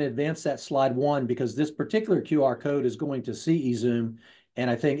one, we want to advance that slide 1 because this particular QR code is going to CE Zoom. And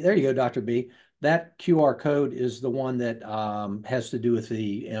I think, there you go, Dr. B. That QR code is the one that has to do with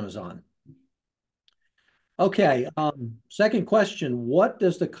the Amazon. Okay, second question. What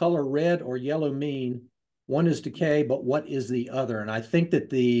does the color red or yellow mean? One is decay, but what is the other? And I think that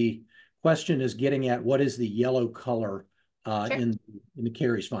the question is getting at what is the yellow color Sure. in the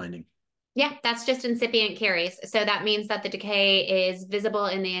caries finding. Yeah, that's just incipient caries. So that means that the decay is visible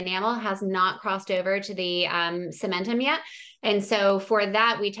in the enamel, has not crossed over to the cementum yet. And so for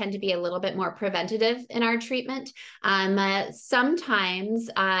that, we tend to be a little bit more preventative in our treatment. Sometimes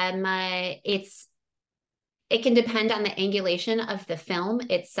it can depend on the angulation of the film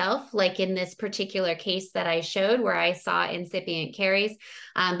itself, like in this particular case that I showed where I saw incipient caries.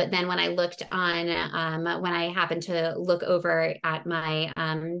 But then when I looked on, when I happened to look over at my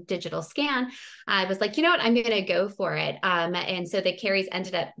digital scan, I was like, you know what, I'm going to go for it. And so the caries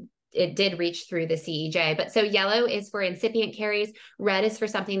ended up, it did reach through the CEJ. But so yellow is for incipient caries, red is for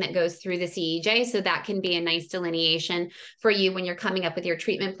something that goes through the CEJ. So that can be a nice delineation for you when you're coming up with your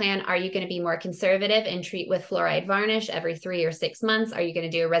treatment plan. Are you going to be more conservative and treat with fluoride varnish every 3 or 6 months? Are you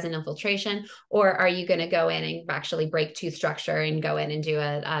going to do a resin infiltration? Or are you going to go in and actually break tooth structure and go in and do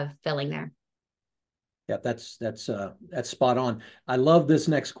a filling there? Yeah, that's spot on. I love this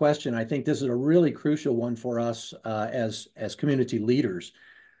next question. I think this is a really crucial one for us as community leaders.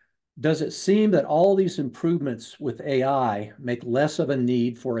 Does it seem that all these improvements with AI make less of a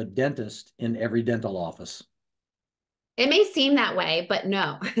need for a dentist in every dental office? It may seem that way, but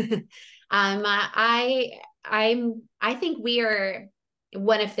no. I think we are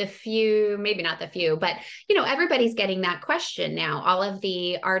one of the few, maybe not the few, but you know, everybody's getting that question now. All of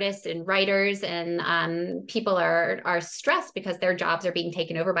the artists and writers and people are stressed because their jobs are being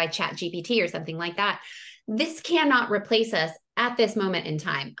taken over by ChatGPT or something like that. This cannot replace us at this moment in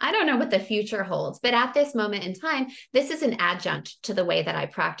time. I don't know what the future holds, but at this moment in time, this is an adjunct to the way that I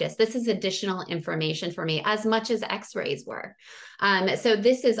practice. This is additional information for me, as much as x-rays were. So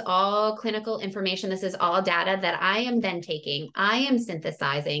this is all clinical information. This is all data that I am then taking. I am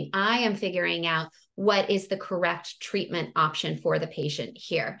synthesizing. I am figuring out what is the correct treatment option for the patient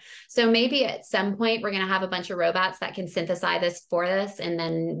here. So maybe at some point we're going to have a bunch of robots that can synthesize this for us and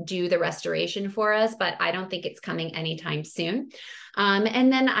then do the restoration for us, but I don't think it's coming anytime soon.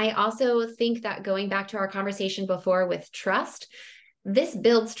 And then I also think that going back to our conversation before with trust, this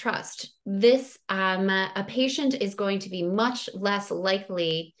builds trust. A patient is going to be much less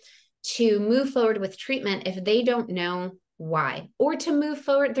likely to move forward with treatment if they don't know why, or to move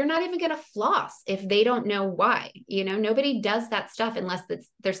forward. They're not even going to floss if they don't know why. Nobody does that stuff unless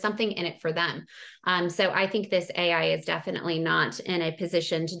there's something in it for them. So I think this AI is definitely not in a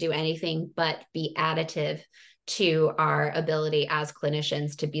position to do anything but be additive to our ability as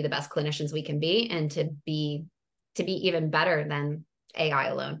clinicians to be the best clinicians we can be, and to be even better than AI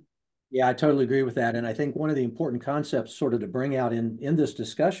alone. Yeah, I totally agree with that. And I think one of the important concepts sort of to bring out in this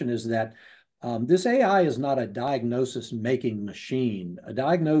discussion is that this AI is not a diagnosis making machine. A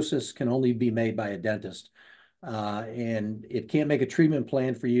diagnosis can only be made by a dentist. And it can't make a treatment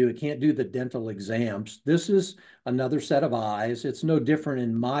plan for you. It can't do the dental exams. This is another set of eyes. It's no different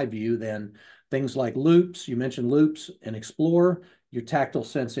in my view than things like loops. You mentioned loops and Explore, your tactile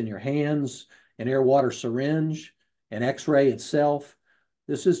sense in your hands, an air water syringe, an X-ray itself.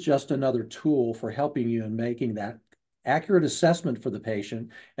 This is just another tool for helping you in making that accurate assessment for the patient,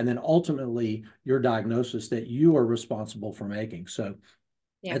 and then ultimately your diagnosis that you are responsible for making. So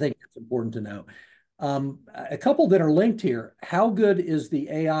I think it's important to know. A couple that are linked here. How good is the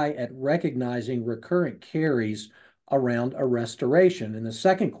AI at recognizing recurrent caries around a restoration? And the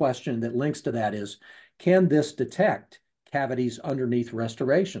second question that links to that is, can this detect cavities underneath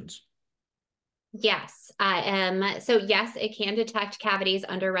restorations? Yes. So yes, it can detect cavities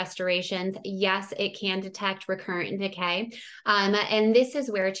under restorations. Yes, it can detect recurrent decay. And this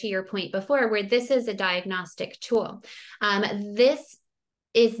is where, to your point before, where this is a diagnostic tool. This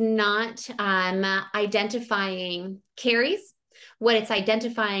is not identifying caries. What it's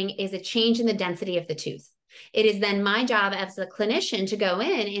identifying is a change in the density of the tooth. It is then my job as a clinician to go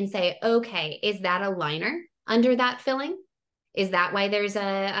in and say, okay, is that a liner under that filling? Is that why there's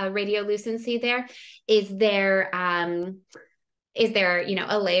a radiolucency there? Is there a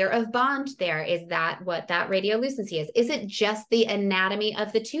layer of bond there? Is that what that radiolucency is? Is it just the anatomy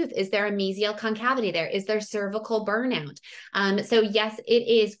of the tooth? Is there a mesial concavity there? Is there cervical burnout? So yes, it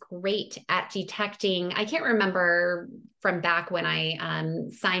is great at detecting. I can't remember from back when I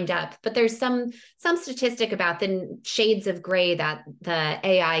signed up, but there's some statistic about the shades of gray that the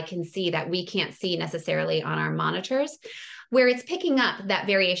AI can see that we can't see necessarily on our monitors, where it's picking up that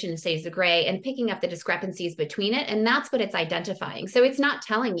variation in shades of gray and picking up the discrepancies between it. And that's what it's identifying. So it's not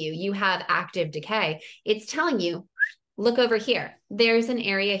telling you you have active decay. It's telling you, look over here. There's an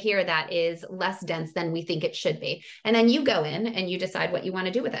area here that is less dense than we think it should be. And then you go in and you decide what you want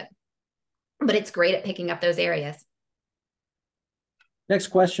to do with it. But it's great at picking up those areas. Next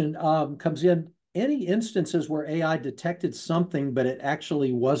question comes in. Any instances where AI detected something, but it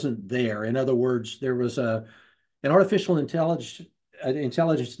actually wasn't there? In other words, there was an artificial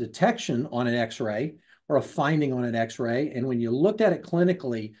intelligence detection on an X-ray or a finding on an X-ray, and when you looked at it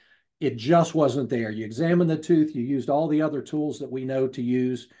clinically, it just wasn't there. You examined the tooth, you used all the other tools that we know to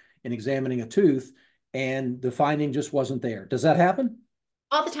use in examining a tooth, and the finding just wasn't there. Does that happen?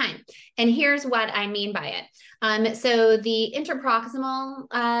 All the time. And here's what I mean by it. So the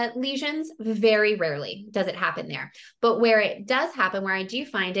interproximal lesions, very rarely does it happen there. But where it does happen, where I do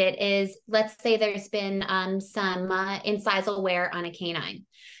find it is, let's say there's been some incisal wear on a canine.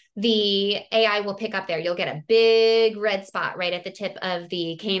 The AI will pick up there. You'll get a big red spot right at the tip of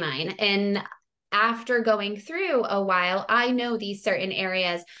the canine. And after going through a while, I know these certain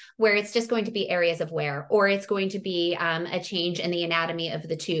areas where it's just going to be areas of wear, or it's going to be a change in the anatomy of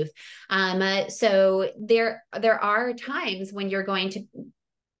the tooth. So there are times when you're going to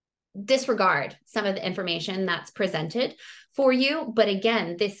disregard some of the information that's presented for you. But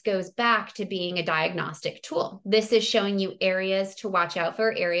again, this goes back to being a diagnostic tool. This is showing you areas to watch out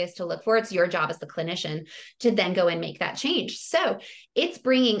for, areas to look for. It's your job as the clinician to then go and make that change. So it's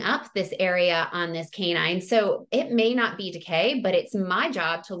bringing up this area on this canine. So it may not be decay, but it's my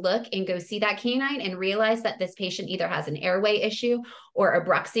job to look and go see that canine and realize that this patient either has an airway issue or a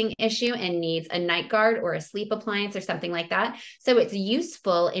bruxing issue and needs a night guard or a sleep appliance or something like that. So it's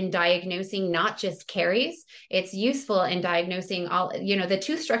useful in diagnosing not just caries, it's useful in diagnosing all, the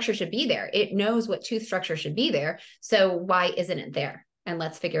tooth structure should be there. It knows what tooth structure should be there. So why isn't it there? And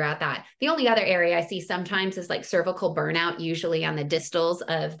let's figure out that. The only other area I see sometimes is like cervical burnout, usually on the distals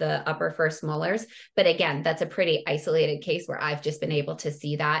of the upper first molars. But again, that's a pretty isolated case where I've just been able to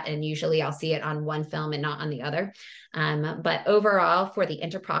see that. And usually I'll see it on one film and not on the other. But overall, for the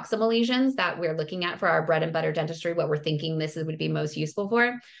interproximal lesions that we're looking at for our bread and butter dentistry, what we're thinking this would be most useful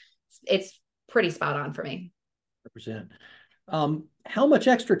for, it's pretty spot on for me. 100%. How much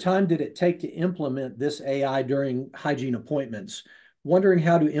extra time did it take to implement this AI during hygiene appointments? Wondering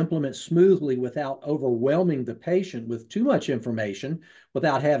how to implement smoothly without overwhelming the patient with too much information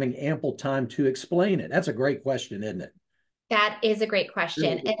without having ample time to explain it. That's a great question, isn't it? That is a great question.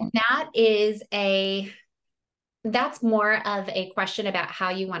 Really good. And that's more of a question about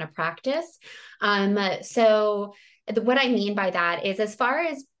how you want to practice. So what I mean by that is as far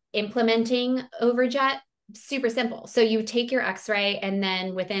as implementing Overjet, super simple. So you take your x-ray and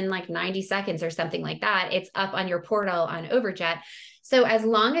then within like 90 seconds or something like that, it's up on your portal on Overjet. So as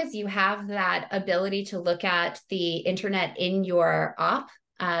long as you have that ability to look at the internet in your op,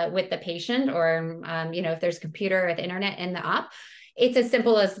 with the patient, or if there's a computer or the internet in the op, it's as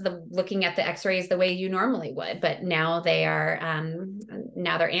simple as looking at the x-rays the way you normally would, but now they're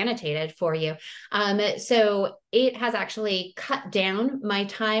annotated for you. So it has actually cut down my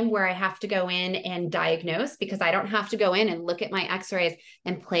time where I have to go in and diagnose, because I don't have to go in and look at my x-rays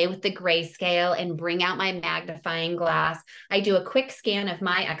and play with the grayscale and bring out my magnifying glass. I do a quick scan of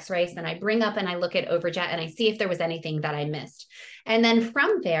my x-rays, then I bring up and I look at Overjet and I see if there was anything that I missed. And then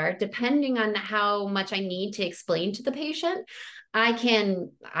from there, depending on how much I need to explain to the patient, I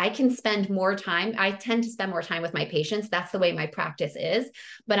can spend more time. I tend to spend more time with my patients. That's the way my practice is.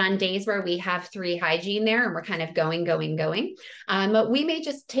 But on days where we have 3 hygiene there and we're kind of going, we may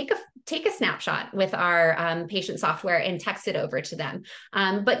just take a snapshot with our patient software and text it over to them.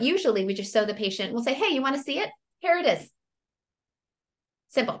 But usually we just show the patient, we'll say, hey, you want to see it? Here it is.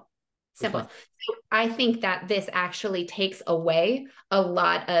 Simple. Okay. So I think that this actually takes away a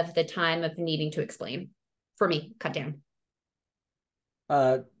lot of the time of needing to explain, for me, cut down.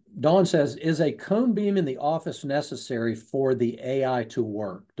 Dawn says, is a cone beam in the office necessary for the AI to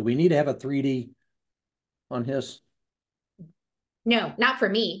work? Do we need to have a 3D on his? No, not for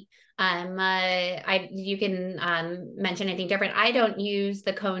me. You can mention anything different. I don't use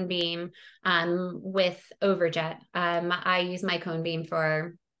the cone beam with Overjet. I use my cone beam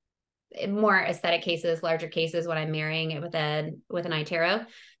for more aesthetic cases, larger cases when I'm marrying it with an iTero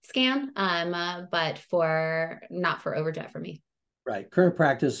scan, but not for Overjet for me. Right. Current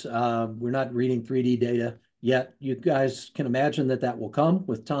practice, we're not reading 3D data yet. You guys can imagine that will come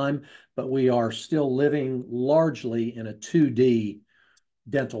with time, but we are still living largely in a 2D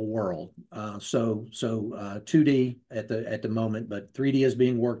dental world. So 2D at the moment, but 3D is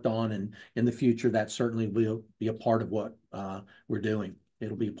being worked on, and in the future, that certainly will be a part of what we're doing.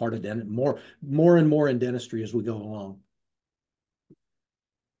 It'll be a part of more and more in dentistry as we go along.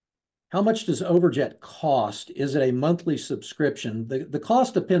 How much does Overjet cost? Is it a monthly subscription? The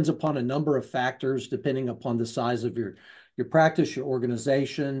cost depends upon a number of factors, depending upon the size of your practice, your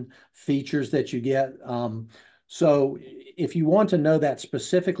organization, features that you get. So if you want to know that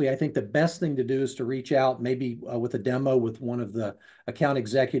specifically, I think the best thing to do is to reach out maybe with a demo with one of the account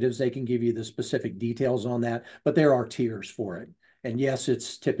executives. They can give you the specific details on that, but there are tiers for it. And yes,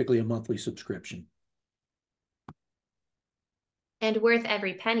 it's typically a monthly subscription. And worth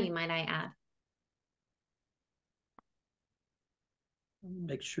every penny, might I add.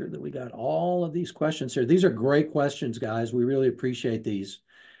 Make sure that we got all of these questions here. These are great questions, guys. We really appreciate these.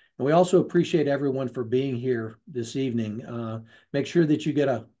 And we also appreciate everyone for being here this evening. Make sure that you get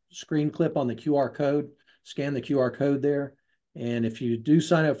a screen clip on the QR code, scan the QR code there. And if you do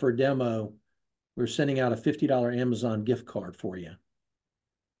sign up for a demo, we're sending out a $50 Amazon gift card for you.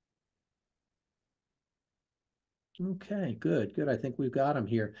 Okay, good. I think we've got them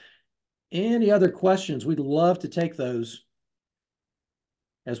here. Any other questions? We'd love to take those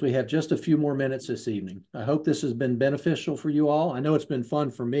as we have just a few more minutes this evening. I hope this has been beneficial for you all. I know it's been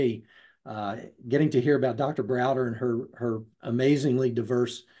fun for me getting to hear about Dr. Browder and her amazingly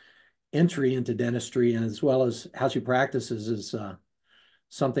diverse entry into dentistry, and as well as how she practices, is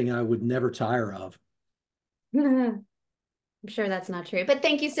something I would never tire of. I'm sure that's not true, but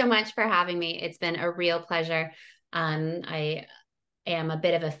thank you so much for having me. It's been a real pleasure. I am a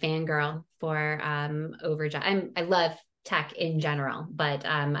bit of a fangirl for Overjet. I love tech in general, but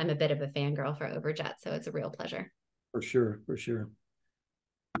I'm a bit of a fangirl for Overjet, so it's a real pleasure. For sure.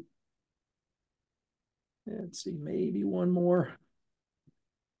 Let's see, maybe one more.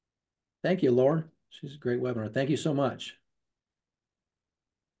 Thank you, Laura. She's a great webinar. Thank you so much.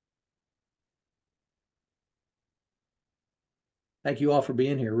 Thank you all for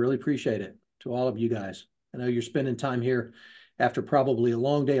being here. Really appreciate it. To all of you guys. I know you're spending time here after probably a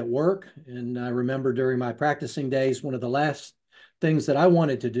long day at work. And I remember during my practicing days, one of the last things that I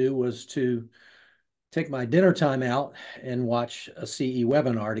wanted to do was to take my dinner time out and watch a CE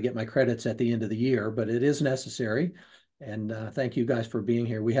webinar to get my credits at the end of the year, but it is necessary. And thank you guys for being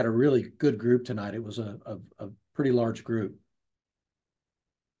here. We had a really good group tonight. It was a pretty large group.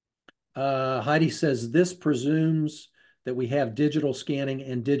 Heidi says, this presumes that we have digital scanning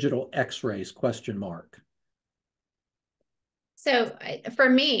and digital x-rays, question mark? So for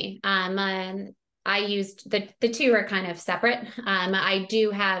me, I used the two are kind of separate. I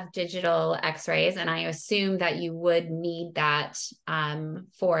do have digital X-rays, and I assume that you would need that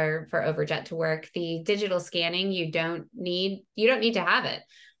for Overjet to work. The digital scanning, you don't need to have it.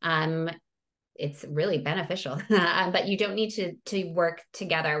 It's really beneficial, but you don't need to work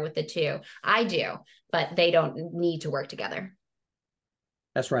together with the two. I do, but they don't need to work together.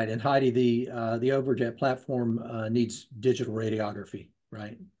 That's right. And Heidi, the Overjet platform needs digital radiography,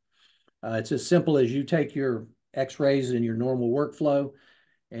 right? It's as simple as you take your x-rays in your normal workflow,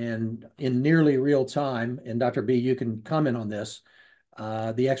 and in nearly real time, and Dr. B, you can comment on this,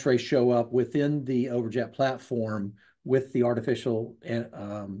 the x-rays show up within the Overjet platform with the artificial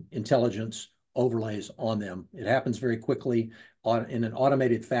intelligence overlays on them. It happens very quickly in an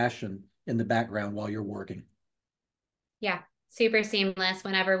automated fashion in the background while you're working. Yeah, super seamless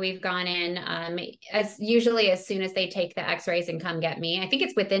whenever we've gone in. As usually as soon as they take the x-rays and come get me, I think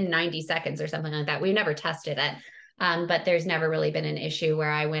it's within 90 seconds or something like that. We've never tested it. But there's never really been an issue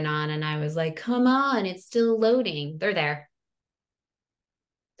where I went on and I was like, come on, it's still loading. They're there.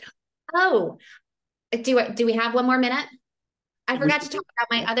 Oh, do we have one more minute? I forgot to talk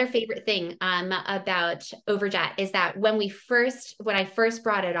about my other favorite thing about Overjet is that when I first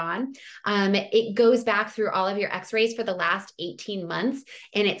brought it on, it goes back through all of your x-rays for the last 18 months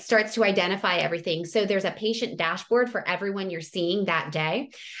and it starts to identify everything. So there's a patient dashboard for everyone you're seeing that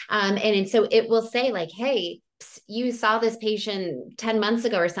day. And so it will say like, hey, you saw this patient 10 months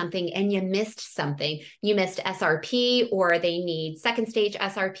ago or something and you missed something. You missed SRP, or they need second stage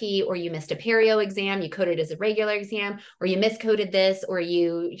SRP, or you missed a perio exam, you coded as a regular exam, or you miscoded this, or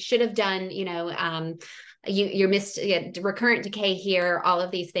you should have done, you missed recurrent decay here, all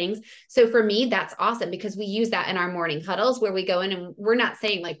of these things. So for me, that's awesome because we use that in our morning huddles where we go in and we're not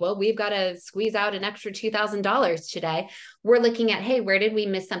saying like, well, we've got to squeeze out an extra $2,000 today. We're looking at, hey, where did we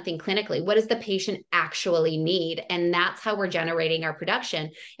miss something clinically? What does the patient actually need? And that's how we're generating our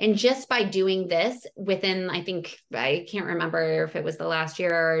production. And just by doing this within, I can't remember if it was the last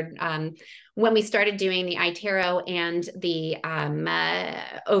year or when we started doing the iTero and the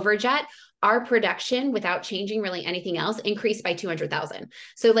Overjet, our production without changing really anything else increased by 200,000.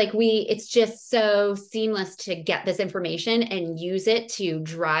 So it's just so seamless to get this information and use it to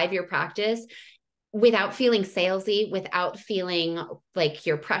drive your practice without feeling salesy, without feeling like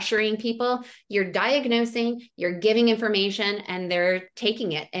you're pressuring people. You're diagnosing, you're giving information, and they're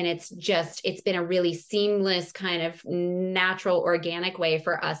taking it. And it's been a really seamless kind of natural, organic way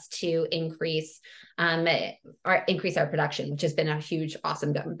for us to increase our production, which has been a huge,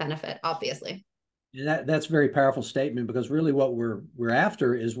 awesome benefit, obviously. That's a very powerful statement because really what we're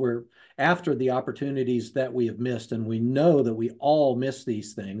after is we're after the opportunities that we have missed, and we know that we all miss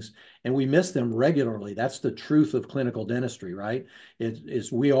these things and we miss them regularly. That's the truth of clinical dentistry, right? It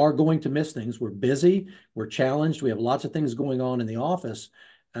is we are going to miss things. We're busy, we're challenged, we have lots of things going on in the office,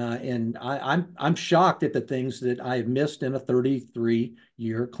 and I'm shocked at the things that I've missed in a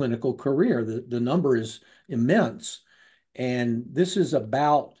 33-year clinical career. The number is immense, and this is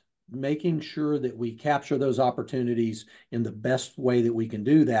about making sure that we capture those opportunities in the best way that we can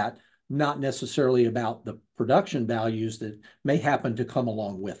do that, not necessarily about the production values that may happen to come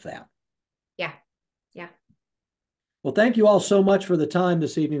along with that. Yeah. Yeah. Well, thank you all so much for the time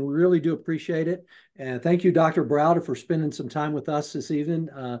this evening. We really do appreciate it. And thank you, Dr. Browder, for spending some time with us this evening.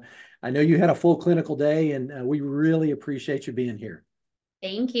 I know you had a full clinical day, and we really appreciate you being here.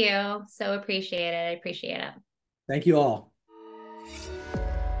 Thank you. So appreciate it. I appreciate it. Thank you all.